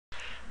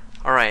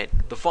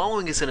Alright, the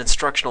following is an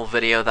instructional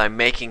video that I'm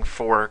making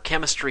for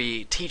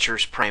chemistry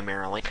teachers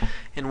primarily,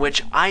 in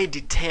which I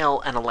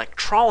detail an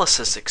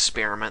electrolysis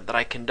experiment that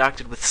I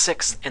conducted with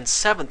 6th and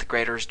 7th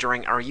graders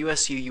during our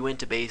USU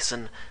Uinta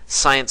Basin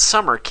Science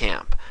Summer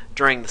Camp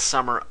during the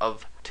summer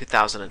of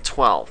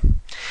 2012.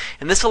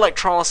 In this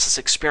electrolysis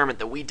experiment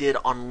that we did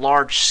on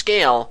large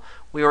scale,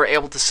 we were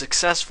able to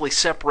successfully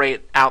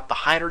separate out the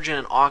hydrogen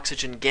and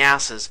oxygen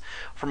gases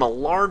from a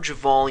large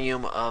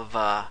volume of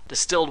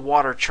distilled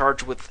water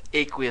charged with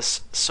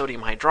aqueous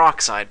sodium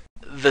hydroxide.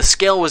 The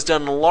scale was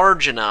done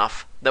large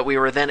enough that we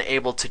were then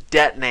able to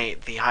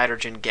detonate the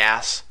hydrogen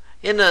gas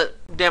in a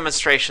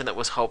demonstration that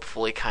was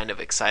hopefully kind of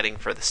exciting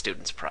for the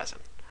students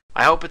present.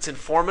 I hope it's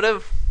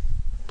informative.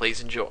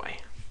 Please enjoy.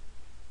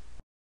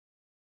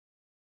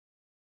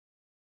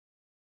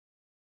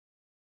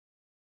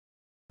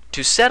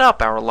 To set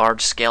up our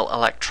large-scale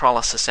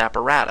electrolysis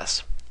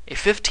apparatus, a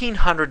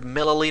 1500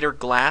 milliliter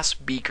glass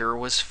beaker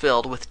was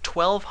filled with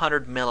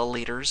 1200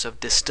 milliliters of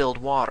distilled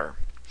water.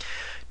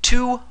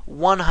 Two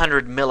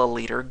 100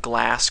 milliliter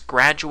glass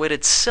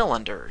graduated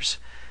cylinders,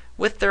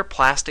 with their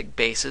plastic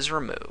bases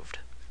removed,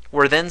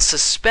 were then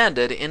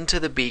suspended into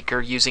the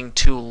beaker using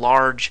two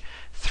large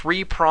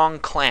 3-prong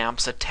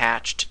clamps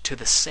attached to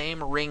the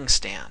same ring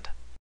stand.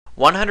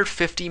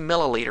 150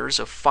 milliliters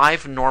of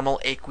 5-normal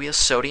aqueous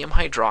sodium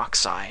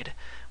hydroxide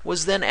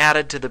was then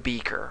added to the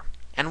beaker,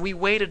 and we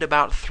waited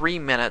about 3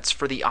 minutes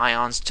for the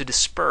ions to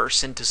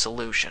disperse into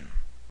solution.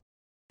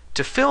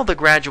 To fill the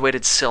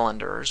graduated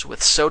cylinders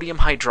with sodium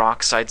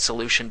hydroxide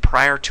solution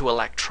prior to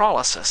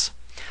electrolysis,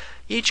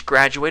 each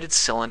graduated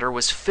cylinder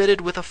was fitted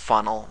with a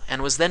funnel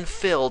and was then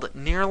filled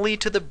nearly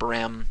to the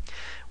brim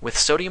with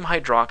sodium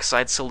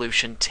hydroxide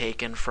solution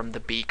taken from the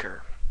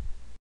beaker.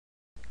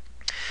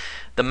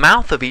 The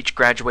mouth of each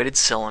graduated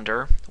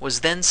cylinder was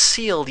then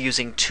sealed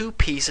using 2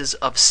 pieces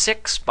of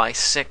 6 by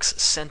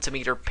 6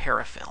 centimeter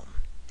parafilm.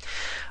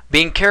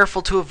 Being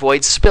careful to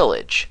avoid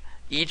spillage,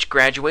 each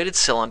graduated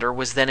cylinder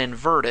was then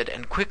inverted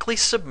and quickly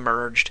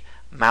submerged,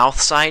 mouth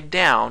side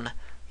down,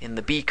 in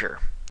the beaker.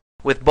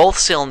 With both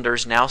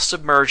cylinders now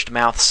submerged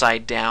mouth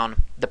side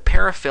down, the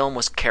parafilm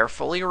was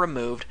carefully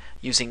removed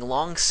using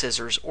long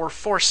scissors or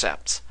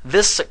forceps.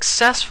 This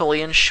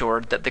successfully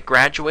ensured that the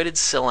graduated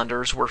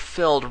cylinders were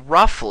filled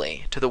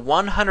roughly to the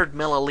 100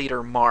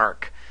 milliliter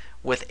mark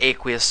with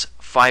aqueous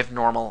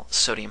 5-normal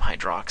sodium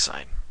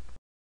hydroxide.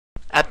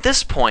 At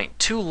this point,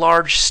 2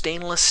 large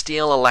stainless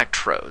steel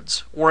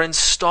electrodes were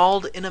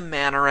installed in a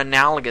manner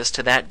analogous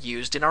to that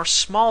used in our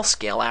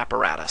small-scale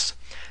apparatus,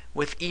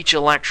 with each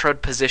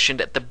electrode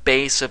positioned at the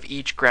base of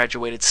each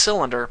graduated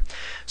cylinder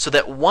so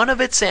that one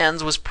of its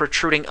ends was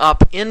protruding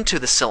up into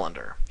the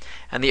cylinder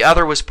and the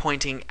other was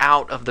pointing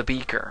out of the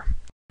beaker.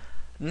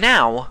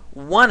 Now,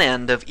 one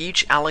end of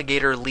each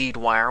alligator lead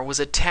wire was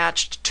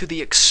attached to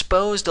the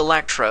exposed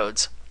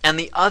electrodes and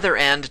the other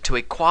end to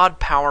a quad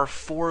power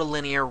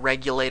 4-linear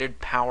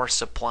regulated power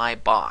supply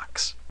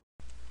box.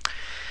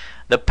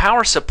 The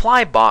power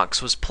supply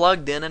box was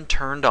plugged in and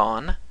turned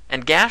on,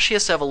 and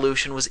gaseous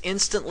evolution was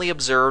instantly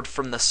observed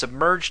from the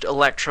submerged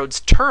electrode's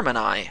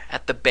termini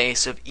at the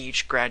base of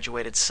each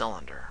graduated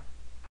cylinder.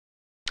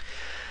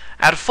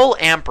 At full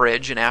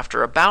amperage and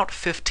after about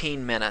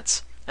 15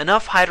 minutes,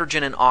 enough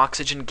hydrogen and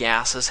oxygen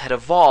gases had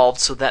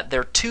evolved so that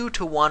their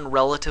 2-to-1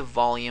 relative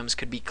volumes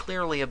could be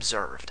clearly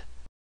observed.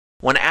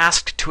 When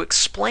asked to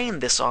explain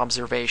this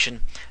observation,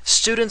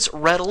 students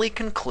readily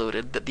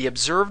concluded that the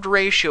observed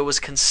ratio was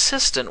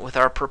consistent with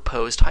our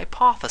proposed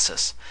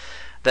hypothesis,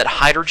 that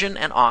hydrogen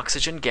and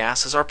oxygen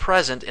gases are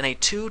present in a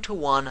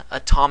 2-to-1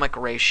 atomic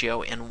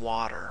ratio in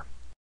water.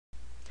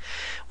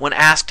 When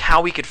asked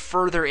how we could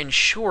further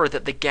ensure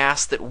that the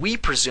gas that we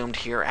presumed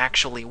here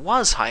actually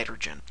was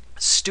hydrogen,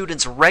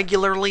 students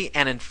regularly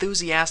and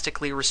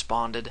enthusiastically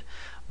responded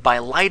by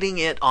lighting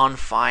it on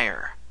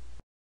fire.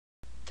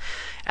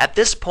 At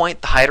this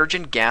point, the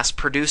hydrogen gas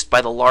produced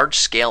by the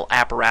large-scale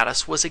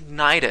apparatus was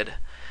ignited.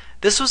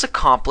 This was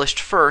accomplished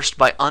first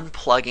by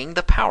unplugging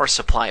the power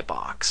supply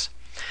box.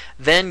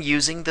 Then,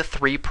 using the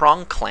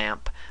 3-prong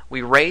clamp,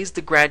 we raised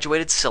the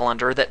graduated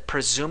cylinder that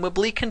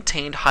presumably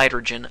contained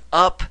hydrogen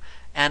up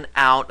and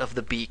out of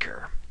the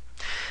beaker.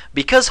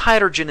 Because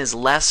hydrogen is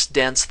less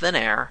dense than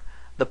air,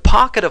 the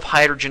pocket of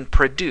hydrogen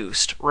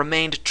produced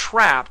remained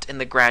trapped in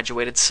the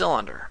graduated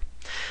cylinder.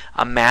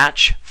 A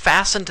match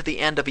fastened to the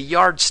end of a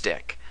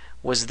yardstick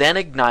was then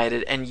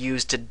ignited and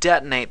used to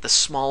detonate the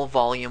small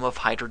volume of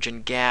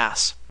hydrogen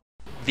gas.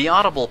 The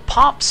audible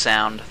pop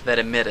sound that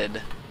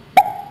emitted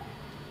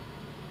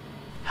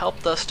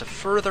helped us to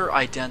further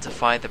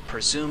identify the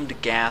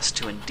presumed gas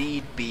to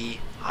indeed be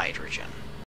hydrogen.